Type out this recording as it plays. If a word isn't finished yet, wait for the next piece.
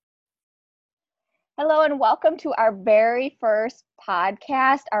Hello and welcome to our very first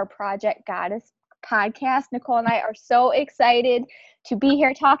podcast, our Project Goddess podcast. Nicole and I are so excited to be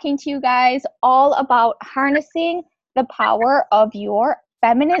here talking to you guys all about harnessing the power of your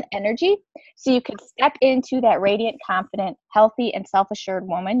feminine energy so you can step into that radiant, confident, healthy, and self-assured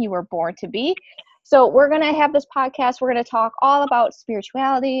woman you were born to be. So we're going to have this podcast. We're going to talk all about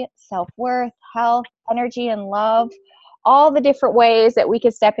spirituality, self-worth, health, energy, and love. All the different ways that we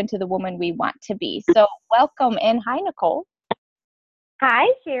can step into the woman we want to be. So welcome and hi, Nicole. Hi,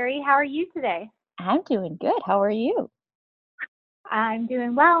 Sherry. How are you today? I'm doing good. How are you? I'm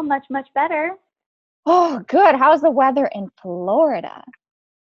doing well, much, much better. Oh, good. How's the weather in Florida?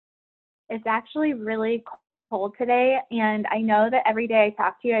 It's actually really cold today, and I know that every day I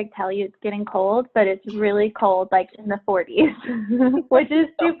talk to you, I tell you it's getting cold, but it's really cold, like in the 40s, which is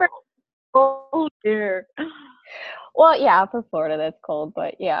super cold here. Well, yeah, for Florida, that's cold,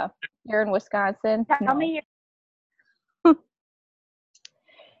 but yeah, here in Wisconsin. Tell me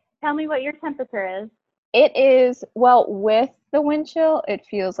what your temperature is. It is, well, with the wind chill, it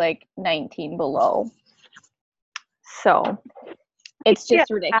feels like 19 below. So it's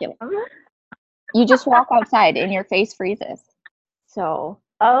just ridiculous. You just walk outside and your face freezes. So.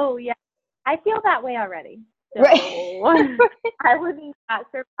 Oh, yeah. I feel that way already. So right. I would not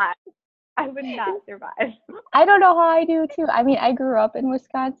survive. I don't know how I do too. I mean, I grew up in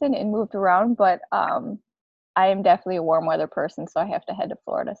Wisconsin and moved around, but I am definitely a warm weather person, so I have to head to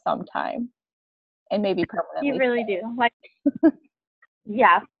Florida sometime and maybe permanently. You really do. Like,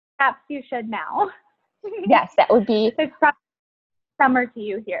 yeah, perhaps you should now. Yes, that would be. It's probably summer to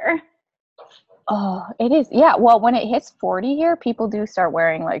you here. Oh, it is. Yeah. Well, when it hits 40 here, people do start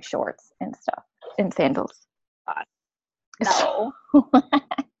wearing like shorts and stuff and sandals. No.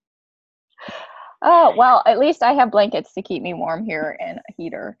 Oh, well, at least I have blankets to keep me warm here and a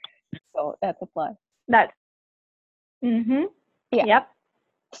heater. So that's a plus. Yeah. Yep.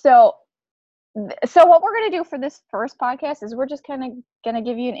 So what we're going to do for this first podcast is we're just kind of going to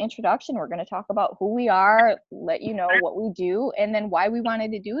give you an introduction. We're going to talk about who we are, let you know what we do, and then why we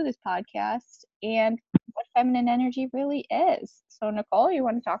wanted to do this podcast and what feminine energy really is. So Nicole, you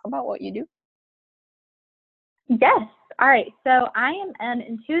want to talk about what you do? Yes. All right. So I am an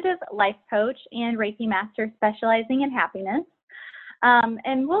intuitive life coach and Reiki master specializing in happiness.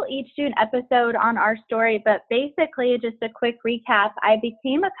 And we'll each do an episode on our story, but basically just a quick recap. I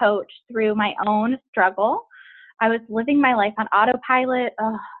became a coach through my own struggle. I was living my life on autopilot,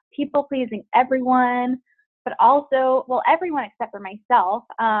 people pleasing everyone, but also, well, everyone except for myself,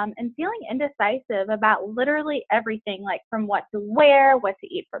 and feeling indecisive about literally everything, like from what to wear, what to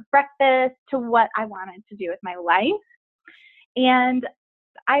eat for breakfast, to what I wanted to do with my life. And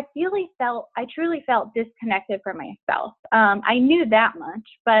I truly felt disconnected from myself. I knew that much,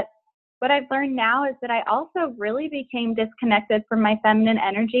 but what I've learned now is that I also really became disconnected from my feminine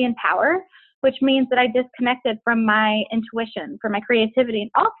energy and power, which means that I disconnected from my intuition, from my creativity,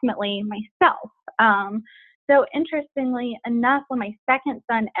 and ultimately myself. So interestingly enough, when my second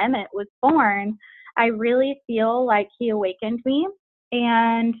son, Emmett, was born, I really feel like he awakened me.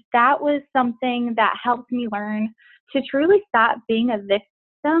 And that was something that helped me learn to truly stop being a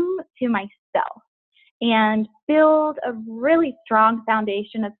victim to myself and build a really strong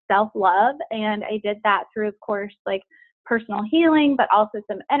foundation of self-love. And I did that through, of course, like personal healing, but also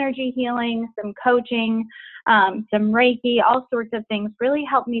some energy healing, some coaching, some Reiki, all sorts of things really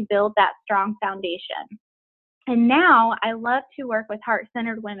helped me build that strong foundation. And now I love to work with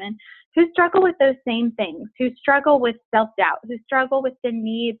heart-centered women who struggle with those same things, who struggle with self-doubt, who struggle with the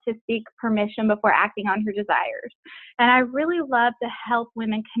need to seek permission before acting on her desires. And I really love to help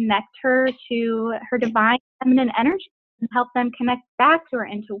women connect her to her divine feminine energy and help them connect back to her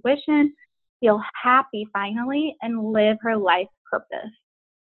intuition, feel happy finally, and live her life purpose.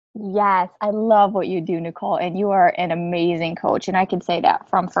 Yes, I love what you do, Nicole, and you are an amazing coach, and I can say that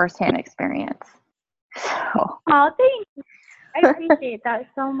from firsthand experience. So. Oh, thank you. I appreciate that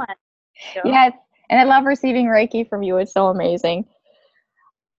so much. Yes, and I love receiving Reiki from you. It's so amazing.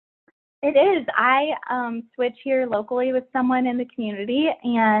 It is. I switch here locally with someone in the community,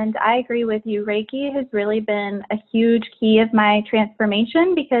 and I agree with you. Reiki has really been a huge key of my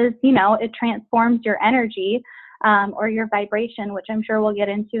transformation because, it transforms your energy or your vibration, which I'm sure we'll get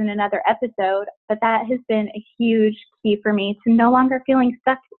into in another episode. But that has been a huge key for me to no longer feeling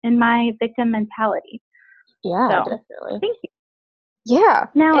stuck in my victim mentality. Yeah, definitely. Thank you. Yeah.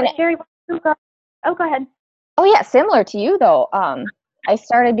 Now, Sherry, go ahead. Oh, yeah. Similar to you, though. I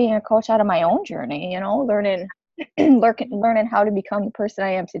started being a coach out of my own journey, learning how to become the person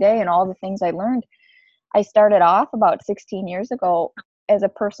I am today and all the things I learned. I started off about 16 years ago as a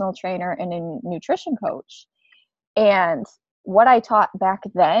personal trainer and a nutrition coach. And what I taught back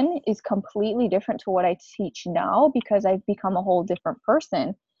then is completely different to what I teach now, because I've become a whole different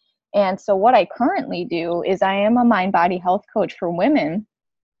person. And so what I currently do is I am a mind body health coach for women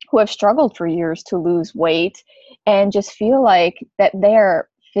who have struggled for years to lose weight and just feel like that they're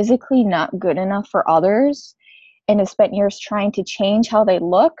physically not good enough for others, and have spent years trying to change how they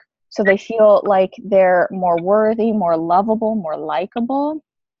look so they feel like they're more worthy, more lovable, more likable,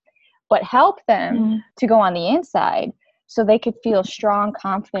 but help them to go on the inside so they could feel strong,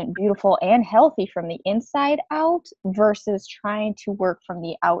 confident, beautiful, and healthy from the inside out versus trying to work from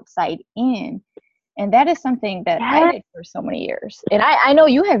the outside in. And that is something that I did for so many years. And I know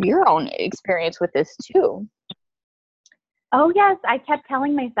you have your own experience with this too. Oh, yes. I kept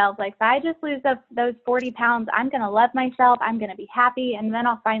telling myself, like, if I just lose those 40 pounds, I'm going to love myself. I'm going to be happy. And then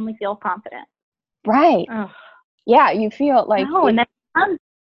I'll finally feel confident. Right. Ugh. Yeah. You feel like, and then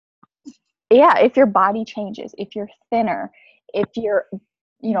yeah, if your body changes, if you're thinner, if you're,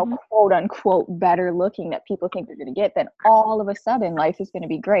 you know, quote unquote, better looking that people think they're going to get, then all of a sudden life is going to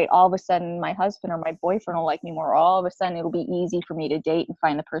be great. All of a sudden my husband or my boyfriend will like me more. All of a sudden it'll be easy for me to date and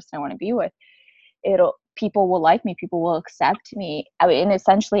find the person I want to be with. People will like me. People will accept me. I mean, and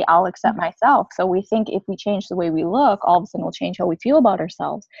essentially I'll accept myself. So we think if we change the way we look, all of a sudden we'll change how we feel about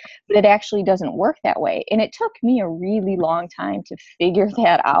ourselves. But it actually doesn't work that way. And it took me a really long time to figure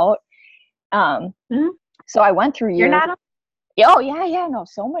that out. So I went through years. Oh yeah. No,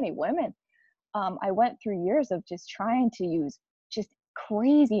 so many women. I went through years of just trying to use just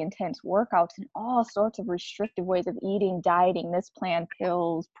crazy intense workouts and all sorts of restrictive ways of eating, dieting, this plan,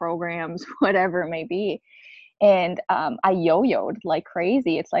 pills, programs, whatever it may be. And I yo-yoed like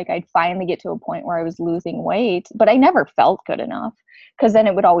crazy. It's like I'd finally get to a point where I was losing weight, but I never felt good enough, because then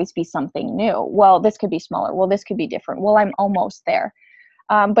it would always be something new. Well, this could be smaller. Well, this could be different. Well, I'm almost there.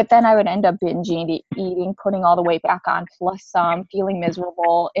 But then I would end up binging, eating, putting all the weight back on, plus some, feeling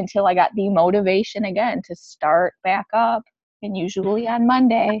miserable until I got the motivation again to start back up, and usually on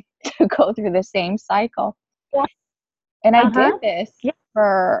Monday to go through the same cycle. And I did this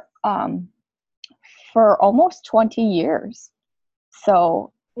for almost 20 years.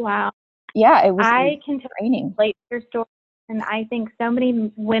 So wow. Yeah, it was I can training. Relate to your story. And I think so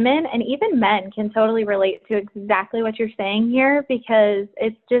many women and even men can totally relate to exactly what you're saying here, because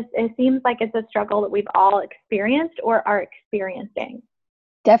it seems like it's a struggle that we've all experienced or are experiencing.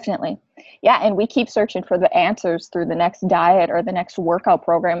 Definitely. Yeah. And we keep searching for the answers through the next diet or the next workout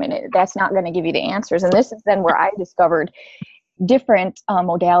program. And that's not going to give you the answers. And this is then where I discovered different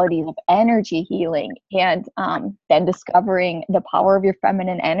modalities of energy healing, and then discovering the power of your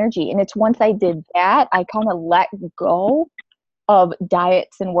feminine energy. And it's once I did that, I kind of let go of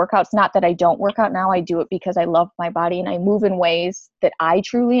diets and workouts. Not that I don't work out now. I do it because I love my body and I move in ways that I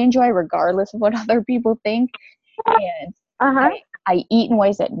truly enjoy, regardless of what other people think. And I eat in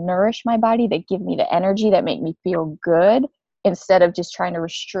ways that nourish my body, that give me the energy, that make me feel good, instead of just trying to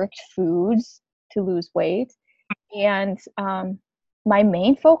restrict foods to lose weight. And my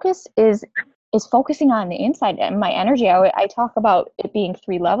main focus is focusing on the inside and my energy. I talk about it being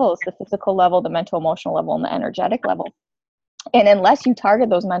 3 levels: the physical level, the mental, emotional level, and the energetic level. And unless you target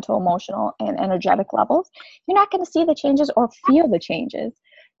those mental, emotional, and energetic levels, you're not going to see the changes or feel the changes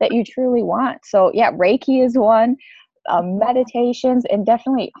that you truly want. So yeah, Reiki is one, meditations, and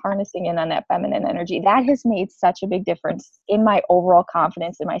definitely harnessing in on that feminine energy. That has made such a big difference in my overall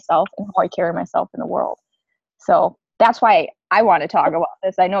confidence in myself and how I carry myself in the world. So that's why I want to talk about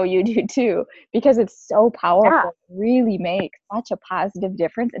this. I know you do too, because it's so powerful. Yeah. It really makes such a positive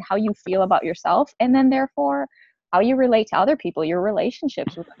difference in how you feel about yourself, and then therefore how you relate to other people, your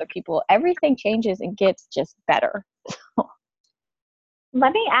relationships with other people. Everything changes and gets just better.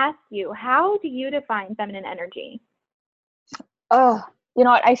 Let me ask you, how do you define feminine energy? Oh, you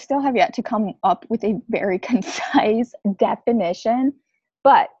know what? I still have yet to come up with a very concise definition,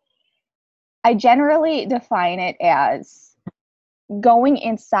 but I generally define it as going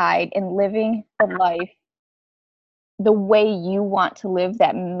inside and living the life the way you want to live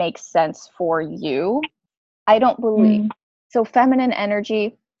that makes sense for you. I don't believe. So feminine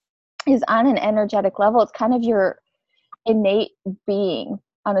energy is on an energetic level. It's kind of your innate being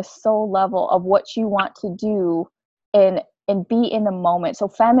on a soul level of what you want to do and be in the moment. So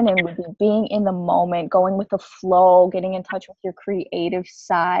feminine would be being in the moment, going with the flow, getting in touch with your creative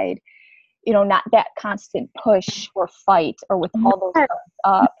side, you know, not that constant push or fight or with all those things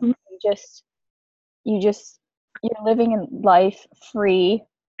up. You're living in life free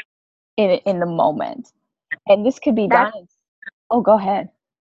in the moment. And this could be done. Oh, go ahead.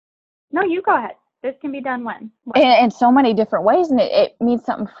 No, you go ahead. this can be done when? In so many different ways, and it means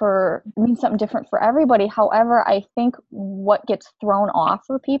something different for everybody. However, I think what gets thrown off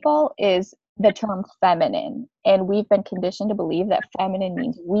for people is the term feminine, and we've been conditioned to believe that feminine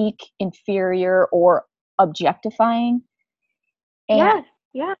means weak, inferior, or objectifying. And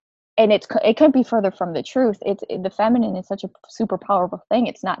yeah. And it couldn't be further from the truth. The feminine is such a super powerful thing.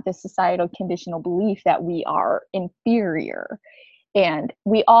 It's not this societal conditional belief that we are inferior, and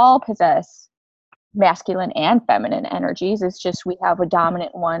we all possess masculine and feminine energies. It's just we have a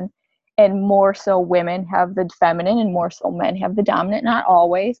dominant one, and more so women have the feminine and more so men have the dominant. Not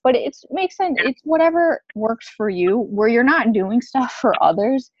always, but it makes sense. It's whatever works for you, where you're not doing stuff for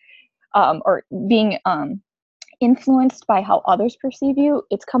others, or being influenced by how others perceive you.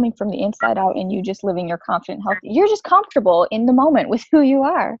 It's coming from the inside out, and you just living your confident, healthy. You're just comfortable in the moment with who you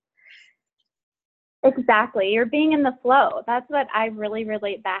are. Exactly. You're being in the flow. That's what I really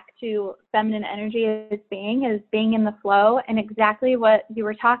relate back to feminine energy is being in the flow, and exactly what you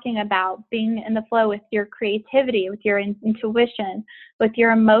were talking about, being in the flow with your creativity, with your intuition, with your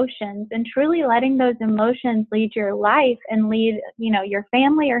emotions, and truly letting those emotions lead your life and lead, your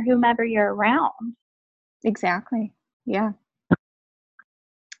family or whomever you're around. Exactly. Yeah.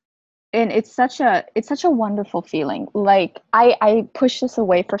 And it's such a wonderful feeling. Like I pushed this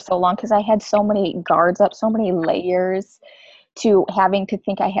away for so long because I had so many guards up, so many layers to having to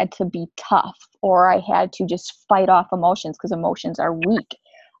think I had to be tough, or I had to just fight off emotions because emotions are weak.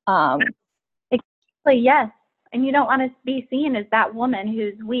 Exactly, yes. And you don't want to be seen as that woman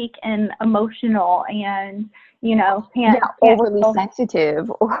who's weak and emotional and, can't overly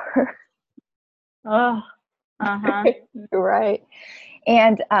sensitive or right.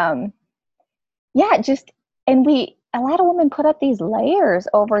 And a lot of women put up these layers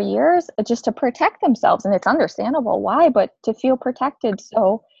over years just to protect themselves, and it's understandable why, but to feel protected,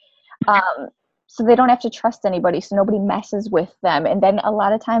 so they don't have to trust anybody, so nobody messes with them. And then a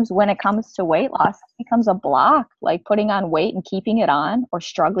lot of times when it comes to weight loss, it becomes a block, like putting on weight and keeping it on or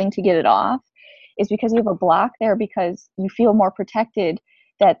struggling to get it off is because you have a block there, because you feel more protected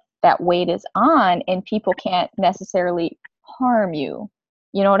that weight is on and people can't necessarily harm you.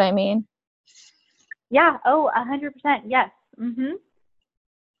 You know what I mean? Yeah. Oh, 100%. Yes.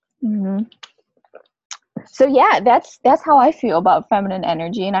 So yeah, that's how I feel about feminine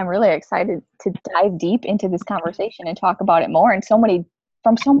energy, and I'm really excited to dive deep into this conversation and talk about it more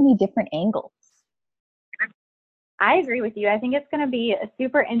from so many different angles. I agree with you. I think it's going to be a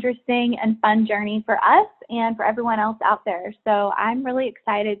super interesting and fun journey for us and for everyone else out there. So I'm really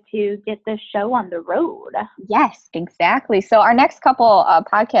excited to get this show on the road. Yes, exactly. So our next couple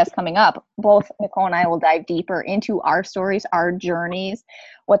podcasts coming up, both Nicole and I will dive deeper into our stories, our journeys,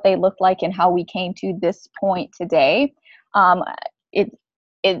 what they look like, and how we came to this point today. I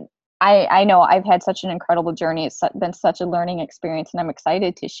know I've had such an incredible journey. It's been such a learning experience, and I'm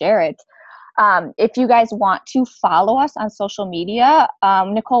excited to share it. If you guys want to follow us on social media,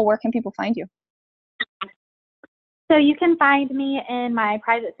 Nicole, where can people find you? So you can find me in my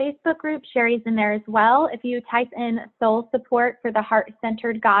private Facebook group. Sherry's in there as well. If you type in Soul Support for the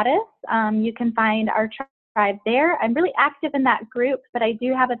Heart-Centered Goddess, you can find our tribe there. I'm really active in that group, but I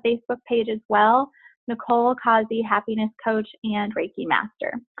do have a Facebook page as well, Nicole Causey, Happiness Coach and Reiki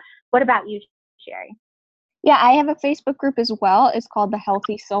Master. What about you, Sherry? Yeah, I have a Facebook group as well. It's called the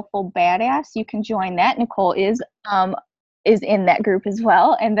Healthy Soulful Badass. You can join that. Nicole is in that group as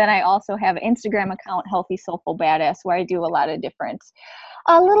well. And then I also have an Instagram account, Healthy Soulful Badass, where I do a lot of different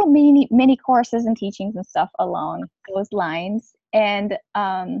little mini courses and teachings and stuff along those lines. And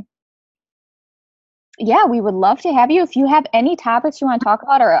yeah, we would love to have you. If you have any topics you want to talk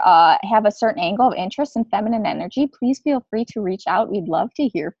about, or have a certain angle of interest in feminine energy, please feel free to reach out. We'd love to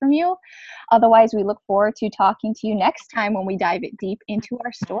hear from you. Otherwise, we look forward to talking to you next time when we dive deep into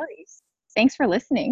our stories. Thanks for listening.